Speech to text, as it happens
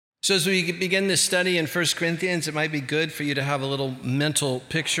So as we begin this study in 1 Corinthians, it might be good for you to have a little mental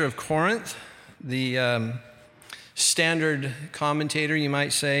picture of Corinth. The standard commentator, you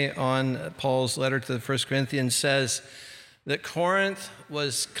might say, on Paul's letter to the 1 Corinthians says that Corinth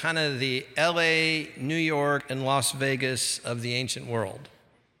was kind of the LA, New York, and Las Vegas of the ancient world.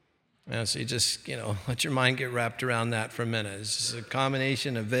 So you just, let your mind get wrapped around that for a minute. It's a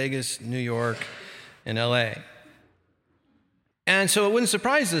combination of Vegas, New York, and LA. And so it wouldn't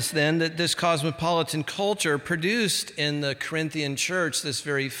surprise us then that this cosmopolitan culture produced in the Corinthian church this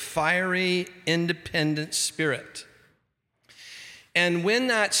very fiery, independent spirit. And when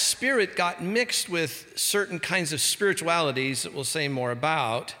that spirit got mixed with certain kinds of spiritualities that we'll say more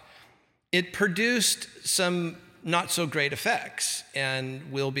about, it produced some not so great effects.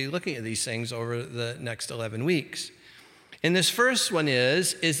 And we'll be looking at these things over the next 11 weeks. And this first one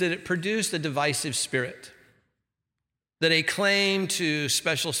is that it produced a divisive spirit. That a claim to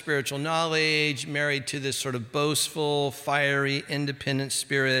special spiritual knowledge, married to this sort of boastful, fiery, independent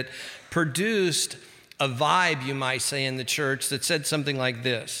spirit, produced a vibe, you might say, in the church that said something like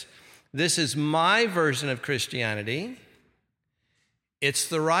this: this is my version of Christianity, it's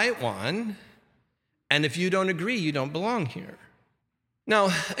the right one, and if you don't agree, you don't belong here. Now,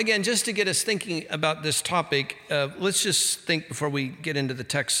 again, just to get us thinking about this topic, let's just think before we get into the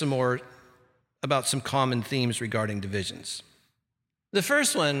text some more about some common themes regarding divisions. The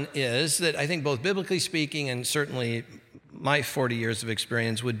first one is that I think both biblically speaking and certainly my 40 years of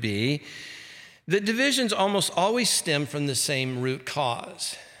experience would be that divisions almost always stem from the same root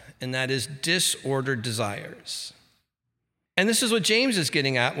cause, and that is disordered desires. And this is what James is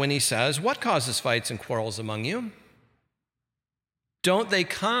getting at when he says, what causes fights and quarrels among you? Don't they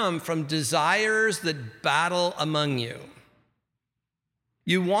come from desires that battle among you?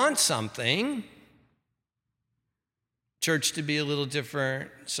 You want something, church to be a little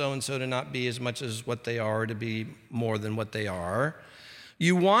different, so-and-so to not be as much as what they are, to be more than what they are.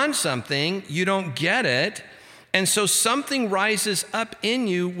 You want something, you don't get it, and so something rises up in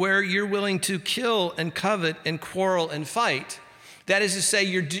you where you're willing to kill and covet and quarrel and fight. That is to say,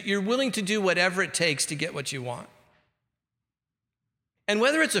 you're willing to do whatever it takes to get what you want. And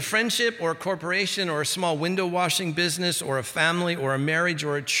whether it's a friendship or a corporation or a small window washing business or a family or a marriage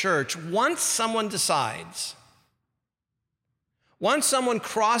or a church, once someone decides, once someone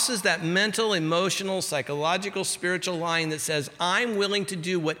crosses that mental, emotional, psychological, spiritual line that says, I'm willing to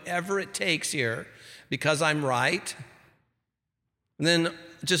do whatever it takes here because I'm right, then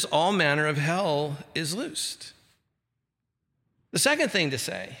just all manner of hell is loosed. The second thing to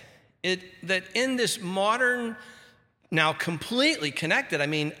say, that in this modern, now completely connected,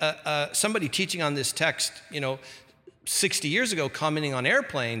 somebody teaching on this text, 60 years ago, commenting on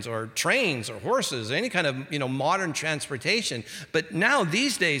airplanes or trains or horses, any kind of, modern transportation. But now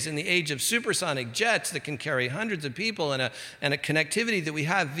these days, in the age of supersonic jets that can carry hundreds of people and a connectivity that we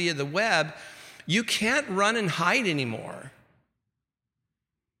have via the web, you can't run and hide anymore.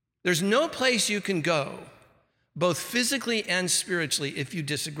 There's no place you can go, both physically and spiritually, if you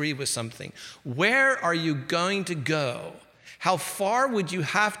disagree with something. Where are you going to go? How far would you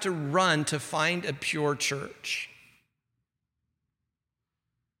have to run to find a pure church?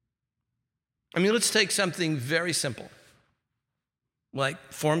 Let's take something very simple, like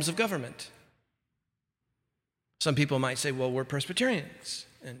forms of government. Some people might say, well, we're Presbyterians,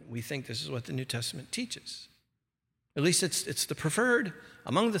 and we think this is what the New Testament teaches. At least it's the preferred,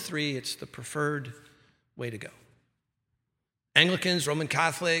 among the three, it's the preferred way to go. Anglicans, Roman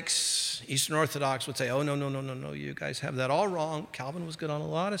Catholics, Eastern Orthodox would say, oh, no, you guys have that all wrong. Calvin was good on a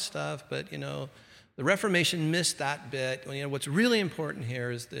lot of stuff, but, the Reformation missed that bit. What's really important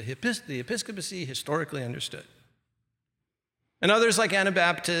here is the episcopacy historically understood. And others like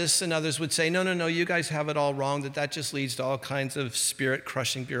Anabaptists and others would say, no, you guys have it all wrong, that just leads to all kinds of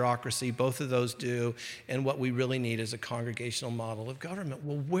spirit-crushing bureaucracy. Both of those do, and what we really need is a congregational model of government.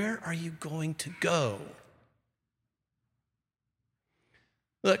 Well, where are you going to go?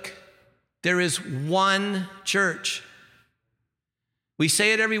 Look, there is one church. We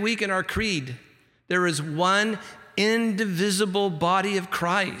say it every week in our creed. There is one indivisible body of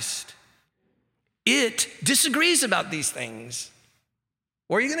Christ. It disagrees about these things.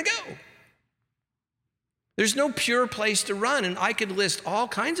 Where are you going to go? There's no pure place to run, and I could list all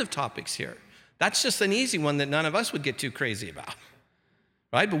kinds of topics here. That's just an easy one that none of us would get too crazy about,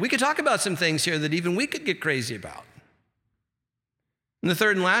 right? But we could talk about some things here that even we could get crazy about. And the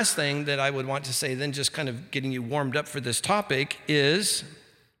third and last thing that I would want to say then, just kind of getting you warmed up for this topic, is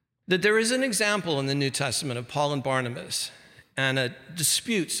that there is an example in the New Testament of Paul and Barnabas and a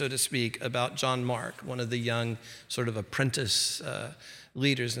dispute, so to speak, about John Mark, one of the young sort of apprentice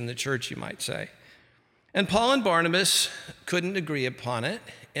leaders in the church, you might say. And Paul and Barnabas couldn't agree upon it,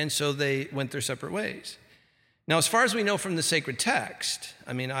 and so they went their separate ways. Now, as far as we know from the sacred text,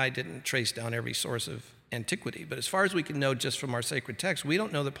 I mean, I didn't trace down every source of antiquity, but as far as we can know just from our sacred text, we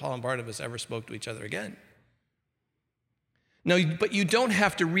don't know that Paul and Barnabas ever spoke to each other again. No, but you don't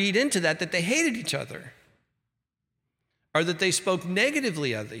have to read into that they hated each other or that they spoke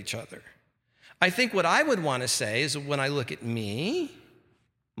negatively of each other. I think what I would want to say is when I look at me,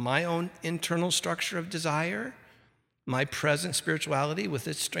 my own internal structure of desire, my present spirituality with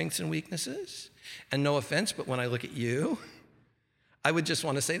its strengths and weaknesses, and no offense, but when I look at you, I would just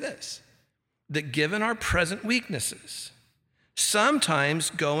want to say this, that given our present weaknesses, sometimes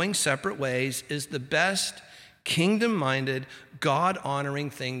going separate ways is the best kingdom-minded,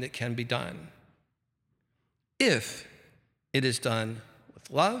 God-honoring thing that can be done, if it is done with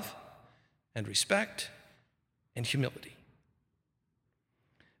love and respect and humility.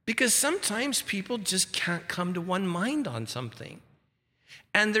 Because sometimes people just can't come to one mind on something.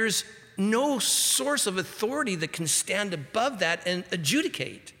 And there's no source of authority that can stand above that and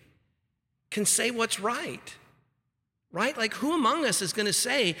adjudicate, can say what's right? Like, who among us is going to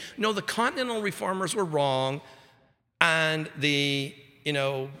say, no, the continental reformers were wrong and the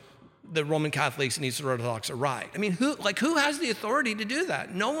Roman Catholics and Eastern Orthodox are right? I mean, who has the authority to do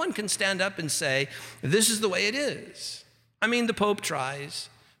that? No one can stand up and say, this is the way it is. I mean, the Pope tries,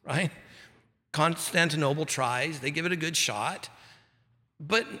 right? Constantinople tries. They give it a good shot.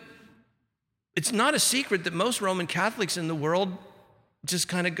 But it's not a secret that most Roman Catholics in the world just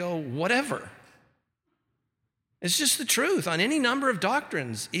kind of go, whatever. It's just the truth on any number of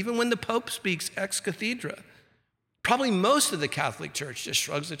doctrines, even when the Pope speaks ex cathedra. Probably most of the Catholic Church just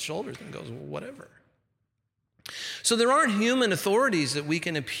shrugs its shoulders and goes, well, whatever. So there aren't human authorities that we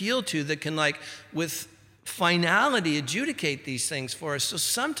can appeal to that can, with finality, adjudicate these things for us. So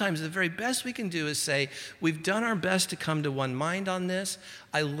sometimes the very best we can do is say, we've done our best to come to one mind on this.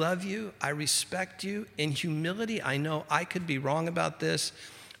 I love you. I respect you. In humility, I know I could be wrong about this.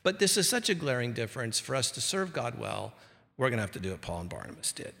 But this is such a glaring difference. For us to serve God well, we're going to have to do what Paul and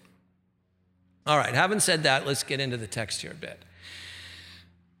Barnabas did. All right, having said that, let's get into the text here a bit.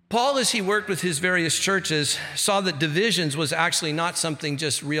 Paul, as he worked with his various churches, saw that divisions was actually not something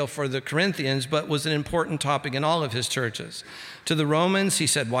just real for the Corinthians, but was an important topic in all of his churches. To the Romans, he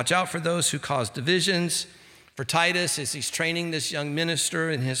said, watch out for those who cause divisions. For Titus, as he's training this young minister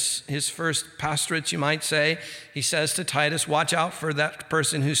in his first pastorate, you might say, he says to Titus, watch out for that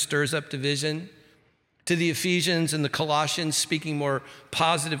person who stirs up division. To the Ephesians and the Colossians, speaking more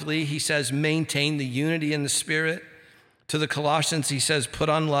positively, he says, maintain the unity in the Spirit. To the Colossians, he says, put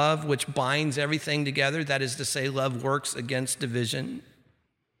on love, which binds everything together. That is to say, love works against division.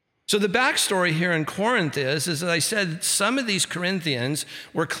 So the backstory here in Corinth is, as I said, some of these Corinthians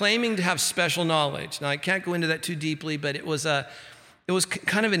were claiming to have special knowledge. Now, I can't go into that too deeply, but it was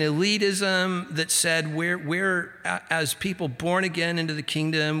kind of an elitism that said we're as people born again into the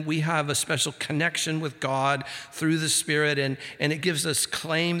kingdom, we have a special connection with God through the Spirit, and it gives us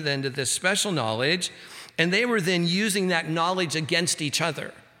claim then to this special knowledge. And they were then using that knowledge against each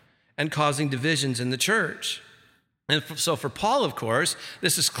other and causing divisions in the church. And so for Paul, of course,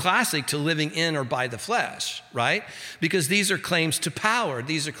 this is classic to living in or by the flesh, right? Because these are claims to power.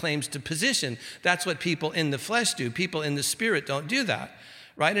 These are claims to position. That's what people in the flesh do. People in the Spirit don't do that,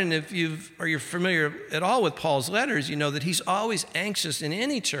 right? And if you're familiar at all with Paul's letters, you know that he's always anxious in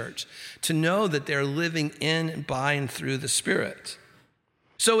any church to know that they're living in and by and through the Spirit.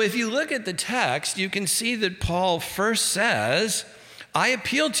 So if you look at the text, you can see that Paul first says, I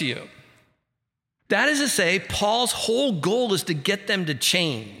appeal to you. That is to say, Paul's whole goal is to get them to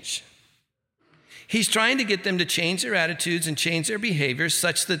change. He's trying to get them to change their attitudes and change their behaviors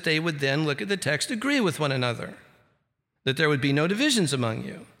such that they would then, look at the text, agree with one another, that there would be no divisions among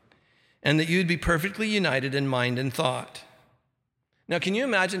you, and that you'd be perfectly united in mind and thought. Now, can you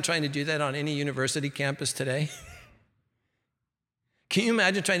imagine trying to do that on any university campus today? Can you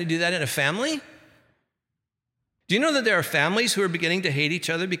imagine trying to do that in a family? Do you know that there are families who are beginning to hate each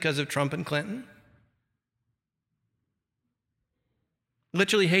other because of Trump and Clinton?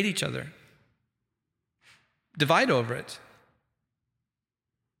 Literally hate each other. Divide over it.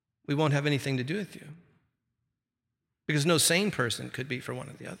 We won't have anything to do with you. Because no sane person could be for one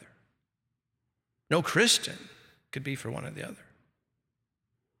or the other. No Christian could be for one or the other.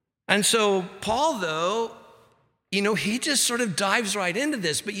 And so Paul, though, he just sort of dives right into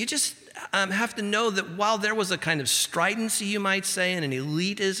this, but you just have to know that while there was a kind of stridency, you might say, and an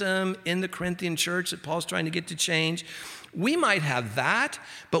elitism in the Corinthian church that Paul's trying to get to change, We might have that,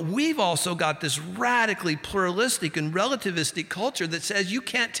 but we've also got this radically pluralistic and relativistic culture that says you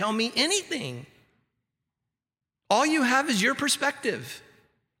can't tell me anything. All you have is your perspective.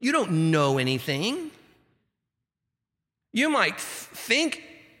 You don't know anything. You might think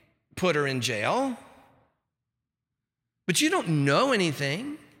put her in jail, but you don't know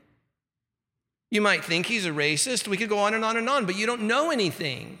anything. You might think he's a racist. We could go on and on and on, but you don't know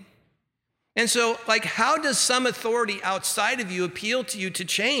anything. And so, how does some authority outside of you appeal to you to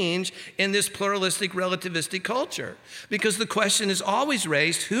change in this pluralistic, relativistic culture? Because the question is always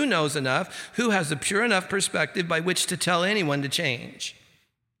raised, who knows enough, who has a pure enough perspective by which to tell anyone to change?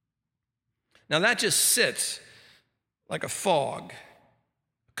 Now, that just sits like a fog,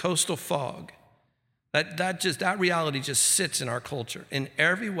 coastal fog. That reality just sits in our culture in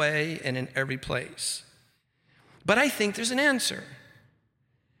every way and in every place. But I think there's an answer.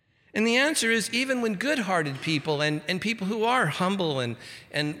 And the answer is, even when good-hearted people and people who are humble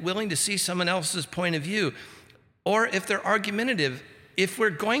and willing to see someone else's point of view, or if they're argumentative, if we're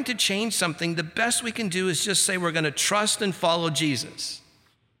going to change something, the best we can do is just say we're going to trust and follow Jesus.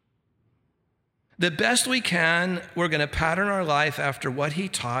 The best we can, we're going to pattern our life after what he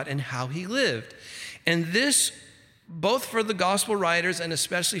taught and how he lived. And this, both for the gospel writers and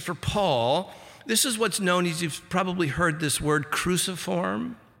especially for Paul, this is what's known as, you've probably heard this word,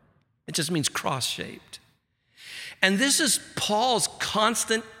 cruciform. It just means cross-shaped. And this is Paul's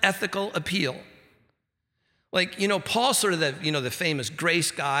constant ethical appeal. Paul's sort of the famous grace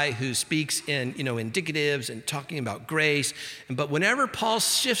guy who speaks in, indicatives and talking about grace. But whenever Paul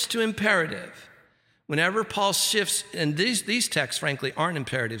shifts to imperative, whenever Paul shifts, and these texts, frankly, aren't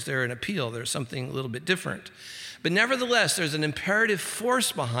imperatives. They're an appeal. They're something a little bit different. But nevertheless, there's an imperative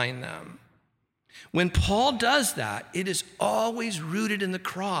force behind them. When Paul does that, it is always rooted in the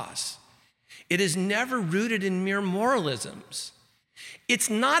cross. It is never rooted in mere moralisms. It's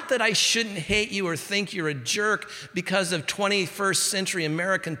not that I shouldn't hate you or think you're a jerk because of 21st century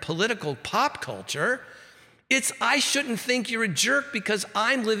American political pop culture. It's I shouldn't think you're a jerk because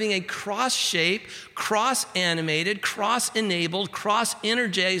I'm living a cross-shaped, cross-animated, cross-enabled,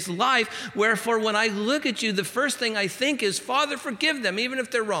 cross-energized life. Wherefore, when I look at you, the first thing I think is, Father, forgive them, even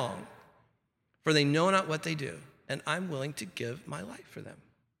if they're wrong. For they know not what they do, and I'm willing to give my life for them.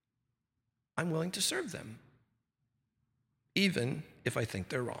 I'm willing to serve them, even if I think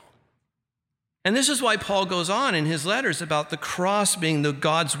they're wrong. And this is why Paul goes on in his letters about the cross being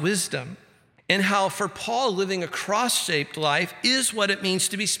God's wisdom, and how for Paul, living a cross-shaped life is what it means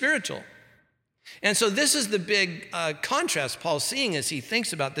to be spiritual. And so this is the big contrast Paul's seeing as he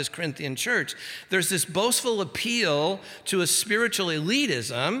thinks about this Corinthian church. There's this boastful appeal to a spiritual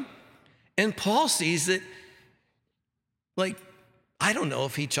elitism, and Paul sees that, I don't know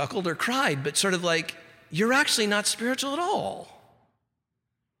if he chuckled or cried, but sort of you're actually not spiritual at all.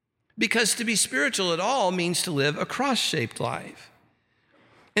 Because to be spiritual at all means to live a cross-shaped life.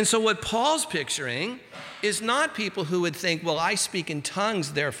 And so what Paul's picturing is not people who would think, well, I speak in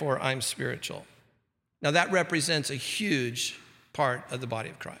tongues, therefore I'm spiritual. Now that represents a huge part of the body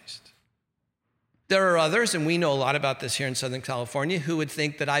of Christ. There are others, and we know a lot about this here in Southern California, who would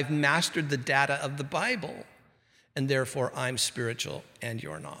think that I've mastered the data of the Bible, and therefore I'm spiritual and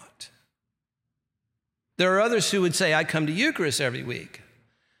you're not. There are others who would say, I come to Eucharist every week.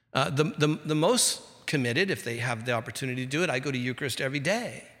 The most committed, if they have the opportunity to do it, I go to Eucharist every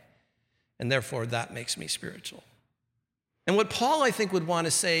day, and therefore that makes me spiritual. And what Paul, I think, would want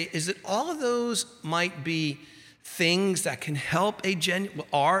to say is that all of those might be things that can help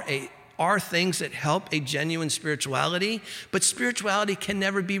are things that help a genuine spirituality, but spirituality can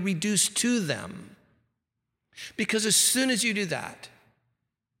never be reduced to them. Because as soon as you do that,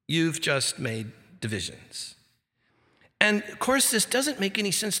 you've just made divisions. And of course, this doesn't make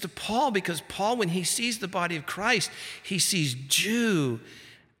any sense to Paul, because Paul, when he sees the body of Christ, he sees Jew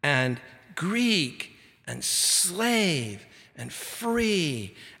and Greek and slave and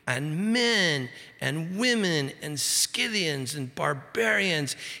free and men and women and Scythians and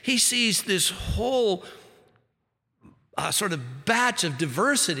barbarians. He sees this whole sort of batch of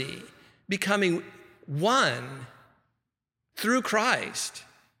diversity becoming one through Christ,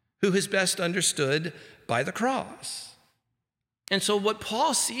 who is best understood by the cross. And so what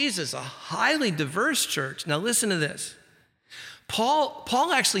Paul sees is a highly diverse church. Now listen to this.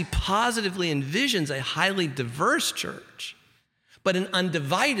 Paul actually positively envisions a highly diverse church, but an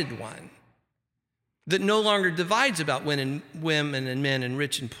undivided one that no longer divides about women and men and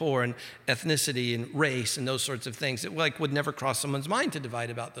rich and poor and ethnicity and race and those sorts of things. It would never cross someone's mind to divide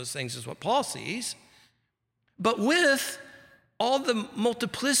about those things, is what Paul sees. But with all the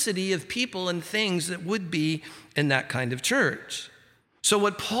multiplicity of people and things that would be in that kind of church. So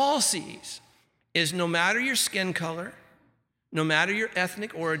what Paul sees is no matter your skin color, no matter your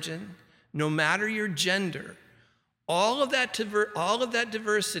ethnic origin, no matter your gender, all of that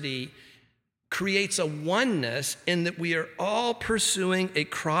diversity creates a oneness in that we are all pursuing a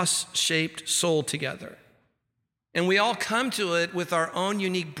cross-shaped soul together. And we all come to it with our own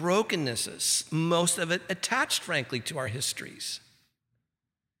unique brokennesses, most of it attached, frankly, to our histories.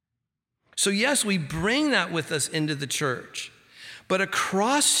 So yes, we bring that with us into the church. But a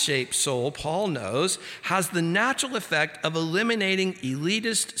cross-shaped soul, Paul knows, has the natural effect of eliminating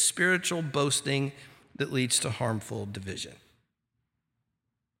elitist spiritual boasting that leads to harmful division.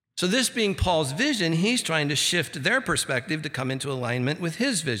 So this being Paul's vision, he's trying to shift their perspective to come into alignment with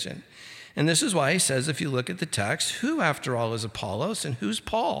his vision. And this is why he says, if you look at the text, who after all is Apollos and who's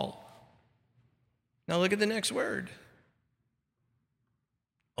Paul? Now look at the next word.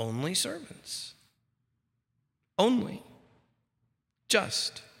 Only servants. Only.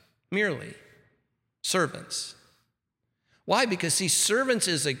 Just. Merely. Servants. Why? Because, see, servants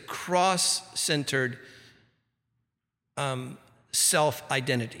is a cross-centered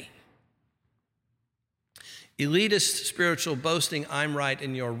self-identity. Elitist spiritual boasting, I'm right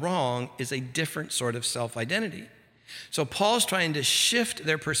and you're wrong, is a different sort of self-identity. So Paul's trying to shift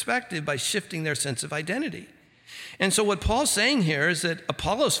their perspective by shifting their sense of identity. And so what Paul's saying here is that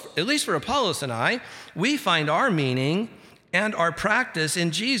Apollos, at least for Apollos and I, we find our meaning and our practice in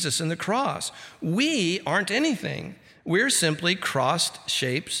Jesus and the cross. We aren't anything. We're simply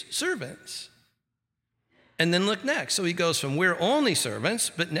cross-shaped servants. And then look next. So he goes from we're only servants,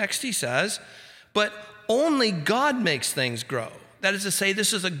 but next he says, but only God makes things grow. That is to say,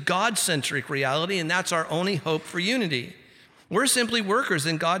 this is a God-centric reality, and that's our only hope for unity. We're simply workers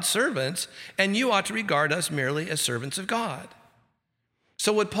and God's servants, and you ought to regard us merely as servants of God.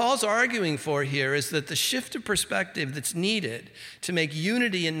 So what Paul's arguing for here is that the shift of perspective that's needed to make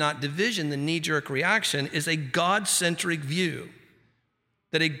unity and not division the knee-jerk reaction is a God-centric view.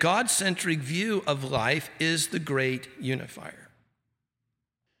 That a God-centric view of life is the great unifier.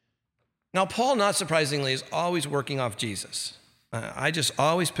 Now, Paul, not surprisingly, is always working off Jesus. I just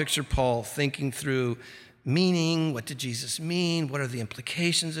always picture Paul thinking through meaning. What did Jesus mean? What are the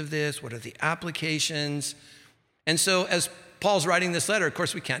implications of this? What are the applications? And so as Paul's writing this letter, of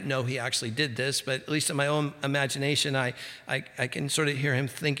course, we can't know he actually did this, but at least in my own imagination, I can sort of hear him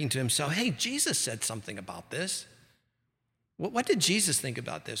thinking to himself, hey, Jesus said something about this. What did Jesus think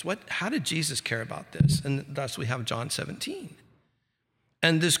about this? How did Jesus care about this? And thus we have John 17.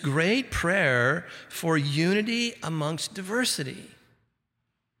 And this great prayer for unity amongst diversity.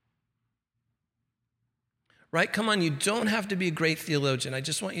 Right? Come on, you don't have to be a great theologian. I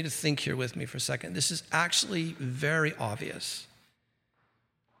just want you to think here with me for a second. This is actually very obvious.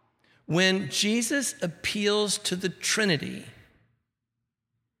 When Jesus appeals to the Trinity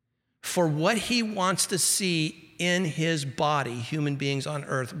for what he wants to see in his body, human beings on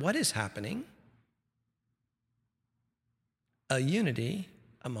earth, what is happening? A unity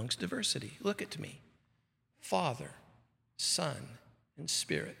amongst diversity. Look at me. Father, Son, and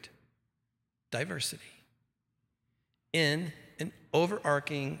Spirit. Diversity. In an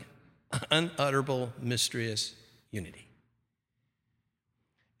overarching, unutterable, mysterious unity.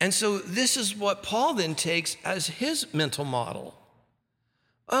 And so this is what Paul then takes as his mental model.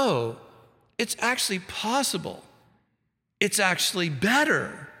 Oh, it's actually possible. It's actually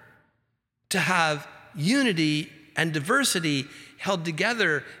better to have unity and diversity held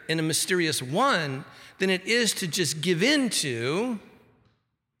together in a mysterious one than it is to just give in to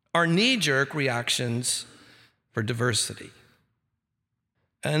our knee-jerk reactions for diversity.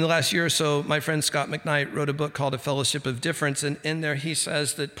 And in the last year or so, my friend Scott McKnight wrote a book called A Fellowship of Difference, and in there he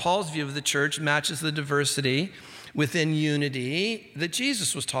says that Paul's view of the church matches the diversity within unity that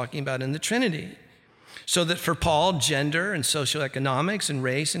Jesus was talking about in the Trinity. So that for Paul, gender and socioeconomics and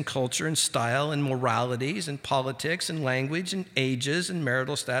race and culture and style and moralities and politics and language and ages and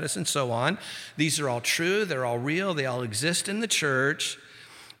marital status and so on, these are all true, they're all real, they all exist in the church.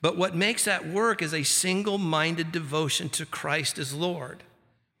 But what makes that work is a single-minded devotion to Christ as Lord.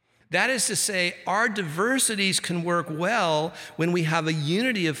 That is to say, our diversities can work well when we have a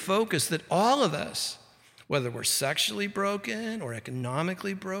unity of focus that all of us, whether we're sexually broken or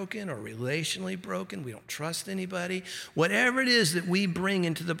economically broken or relationally broken, we don't trust anybody, whatever it is that we bring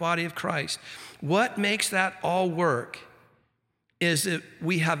into the body of Christ, what makes that all work is that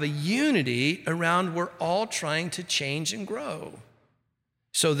we have a unity around we're all trying to change and grow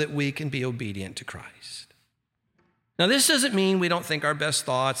so that we can be obedient to Christ. Now, this doesn't mean we don't think our best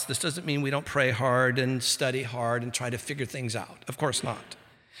thoughts. This doesn't mean we don't pray hard and study hard and try to figure things out. Of course not.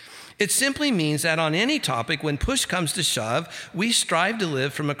 It simply means that on any topic, when push comes to shove, we strive to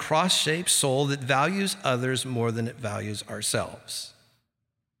live from a cross-shaped soul that values others more than it values ourselves.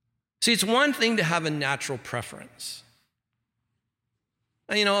 See, it's one thing to have a natural preference.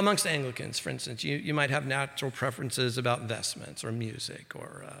 You know, amongst Anglicans, for instance, you might have natural preferences about vestments or music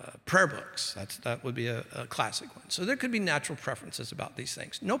or prayer books. That would be a classic one. So there could be natural preferences about these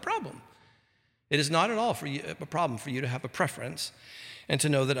things. No problem. It is not at all a problem for you to have a preference and to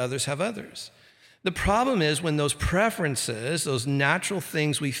know that others have others. The problem is when those preferences, those natural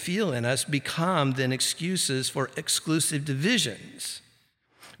things we feel in us, become then excuses for exclusive divisions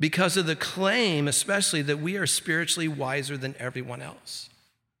because of the claim, especially, that we are spiritually wiser than everyone else.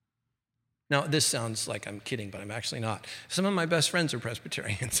 Now, this sounds like I'm kidding, but I'm actually not. Some of my best friends are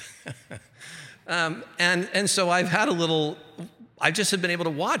Presbyterians. And so I just have been able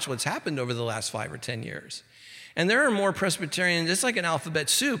to watch what's happened over the last 5 or 10 years. And there are more Presbyterians, it's like an alphabet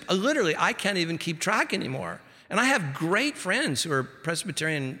soup. Literally, I can't even keep track anymore. And I have great friends who are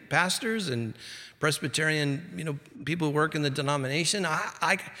Presbyterian pastors and Presbyterian, people who work in the denomination.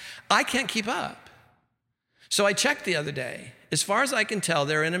 I can't keep up. So I checked the other day. As far as I can tell,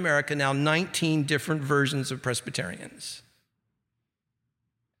 there are in America now 19 different versions of Presbyterians.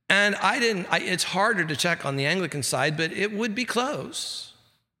 And it's harder to check on the Anglican side, but it would be close.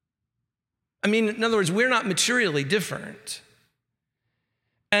 I mean, in other words, we're not materially different.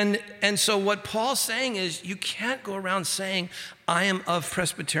 And so what Paul's saying is you can't go around saying, I am of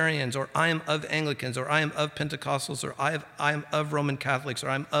Presbyterians, or I am of Anglicans, or I am of Pentecostals, or I am of Roman Catholics, or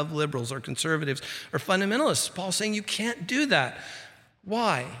I'm of liberals, or conservatives, or fundamentalists. Paul's saying you can't do that.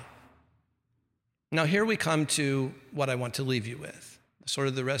 Why? Now here we come to what I want to leave you with. Sort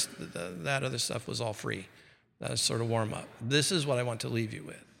of the rest of that other stuff was all free. That was sort of warm up. This is what I want to leave you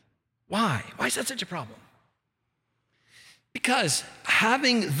with. Why? Why is that such a problem? Because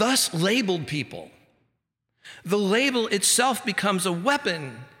having thus labeled people, the label itself becomes a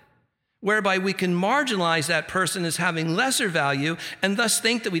weapon whereby we can marginalize that person as having lesser value and thus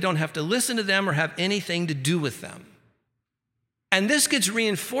think that we don't have to listen to them or have anything to do with them. And this gets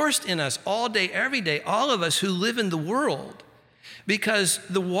reinforced in us all day, every day, all of us who live in the world, because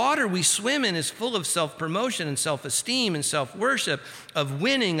the water we swim in is full of self-promotion and self-esteem and self-worship, of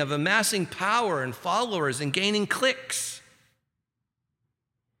winning, of amassing power and followers and gaining clicks.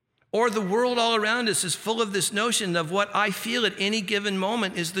 Or the world all around us is full of this notion of what I feel at any given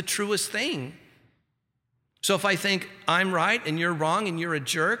moment is the truest thing. So if I think I'm right and you're wrong and you're a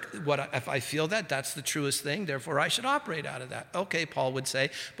jerk, if I feel that, that's the truest thing, therefore I should operate out of that. Okay, Paul would say,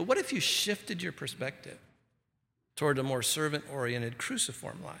 but what if you shifted your perspective toward a more servant-oriented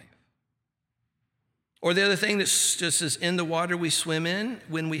cruciform life? Or the other thing that's just as in the water we swim in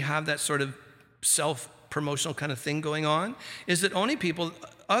when we have that sort of self-promotional kind of thing going on is that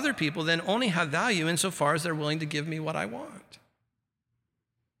other people then only have value insofar as they're willing to give me what I want.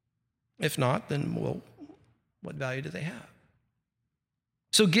 If not, then what value do they have?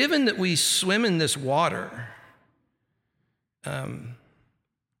 So given that we swim in this water,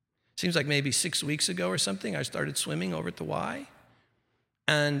 seems like maybe 6 weeks ago or something, I started swimming over at the Y.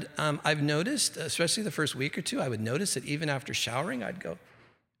 And I've noticed, especially the first week or two, I would notice that even after showering, I'd go,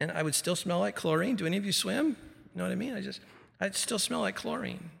 and I would still smell like chlorine. Do any of you swim? You know what I mean? I'd still smell like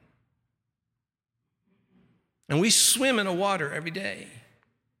chlorine. And we swim in a water every day.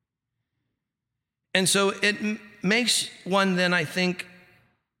 And so it makes one then, I think,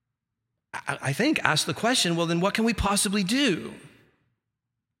 ask the question, well, then what can we possibly do?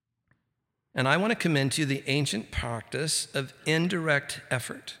 And I want to commend to you the ancient practice of indirect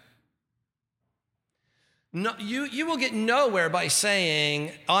effort. No, you will get nowhere by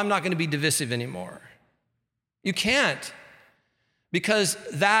saying, I'm not going to be divisive anymore. You can't, because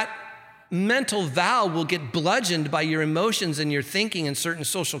that mental vow will get bludgeoned by your emotions and your thinking in certain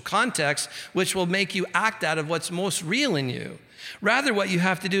social contexts, which will make you act out of what's most real in you. Rather, what you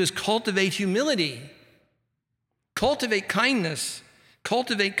have to do is cultivate humility, cultivate kindness,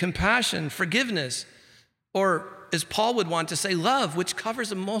 cultivate compassion, forgiveness, or as Paul would want to say, love, which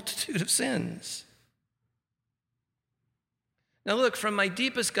covers a multitude of sins. Now look, from my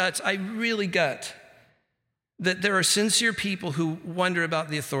deepest guts, I really gut that there are sincere people who wonder about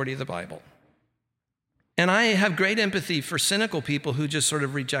the authority of the Bible. And I have great empathy for cynical people who just sort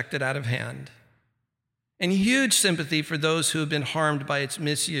of reject it out of hand. And huge sympathy for those who have been harmed by its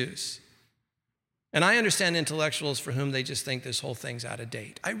misuse. And I understand intellectuals for whom they just think this whole thing's out of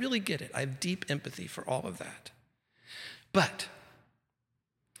date. I really get it. I have deep empathy for all of that. But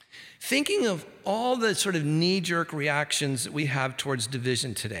thinking of all the sort of knee-jerk reactions that we have towards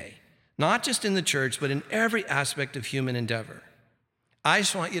division today, not just in the church, but in every aspect of human endeavor. I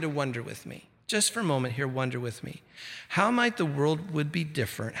just want you to wonder with me, just for a moment here, wonder with me. How might the world be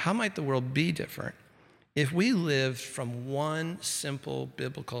different if we lived from one simple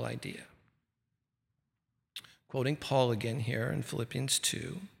biblical idea? Quoting Paul again here in Philippians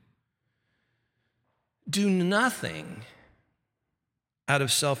 2, do nothing out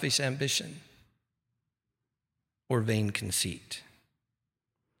of selfish ambition or vain conceit.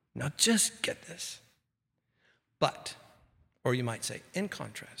 Now just get this. But, or you might say in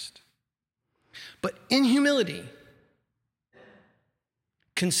contrast, but in humility,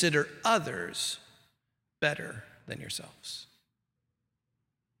 consider others better than yourselves.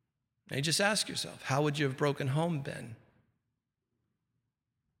 Now you just ask yourself, how would your broken home been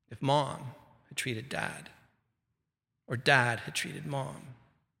if mom had treated dad, or dad had treated mom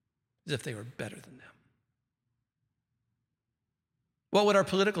as if they were better than them? What would our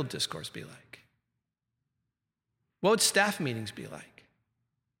political discourse be like? What would staff meetings be like?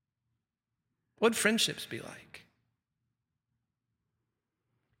 What would friendships be like?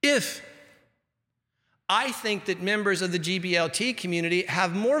 If I think that members of the GBLT community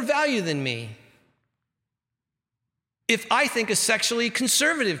have more value than me, if I think a sexually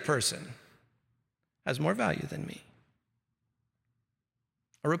conservative person has more value than me,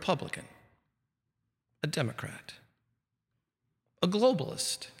 a Republican, a Democrat, a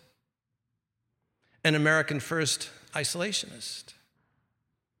globalist, an American first isolationist,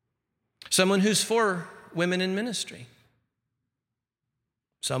 someone who's for women in ministry,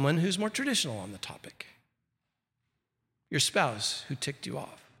 someone who's more traditional on the topic, your spouse who ticked you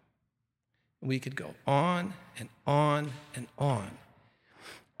off. We could go on and on and on.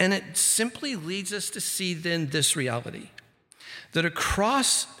 And it simply leads us to see then this reality, that a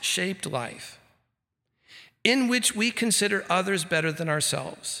cross-shaped life in which we consider others better than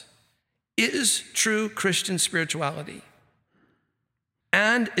ourselves is true Christian spirituality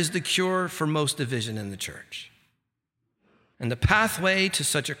and is the cure for most division in the church. And the pathway to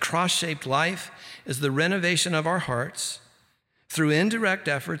such a cross-shaped life is the renovation of our hearts through indirect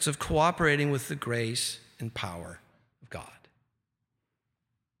efforts of cooperating with the grace and power of God.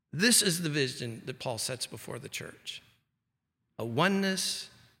 This is the vision that Paul sets before the church: a oneness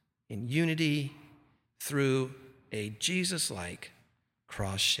in unity through a Jesus-like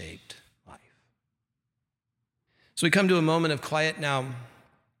cross-shaped life. So we come to a moment of quiet now.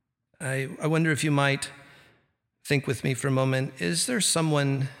 I wonder if you might think with me for a moment, is there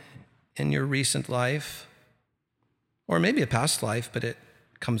someone in your recent life, or maybe a past life, but it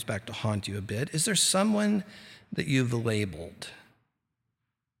comes back to haunt you a bit, is there someone that you've labeled,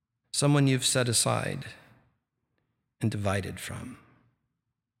 someone you've set aside and divided from?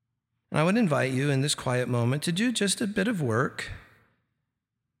 And I would invite you in this quiet moment to do just a bit of work.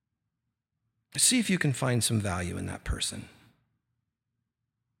 See if you can find some value in that person.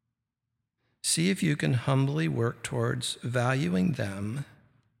 See if you can humbly work towards valuing them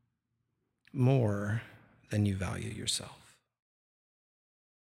more than you value yourself.